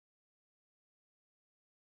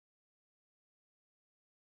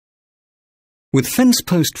With fence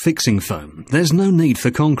post fixing foam, there's no need for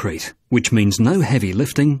concrete, which means no heavy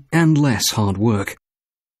lifting and less hard work.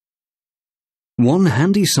 One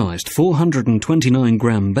handy-sized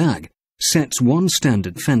 429-gram bag sets one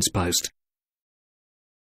standard fence post.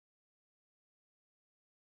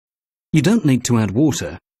 You don't need to add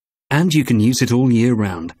water, and you can use it all year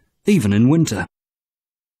round, even in winter.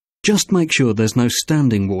 Just make sure there's no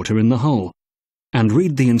standing water in the hole, and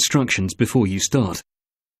read the instructions before you start.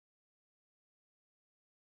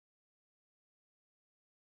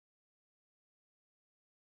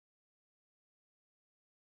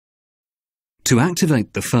 To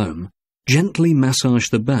activate the foam, gently massage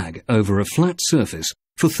the bag over a flat surface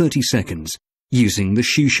for 30 seconds using the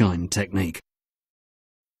shoe shine technique.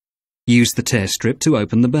 Use the tear strip to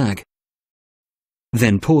open the bag.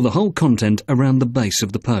 Then pour the whole content around the base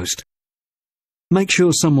of the post. Make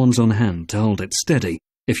sure someone's on hand to hold it steady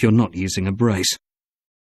if you're not using a brace.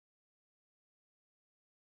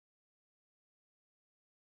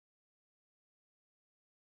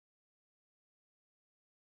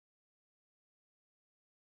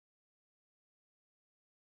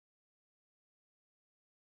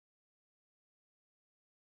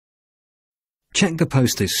 Check the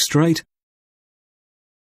post is straight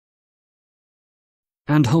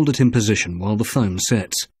and hold it in position while the foam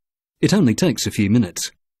sets. It only takes a few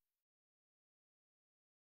minutes.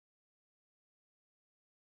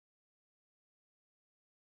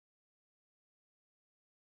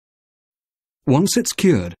 Once it's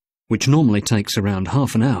cured, which normally takes around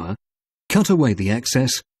half an hour, cut away the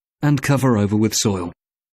excess and cover over with soil.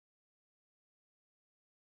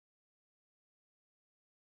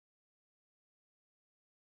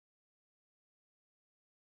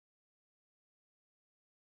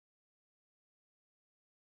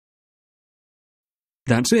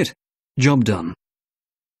 That's it. Job done.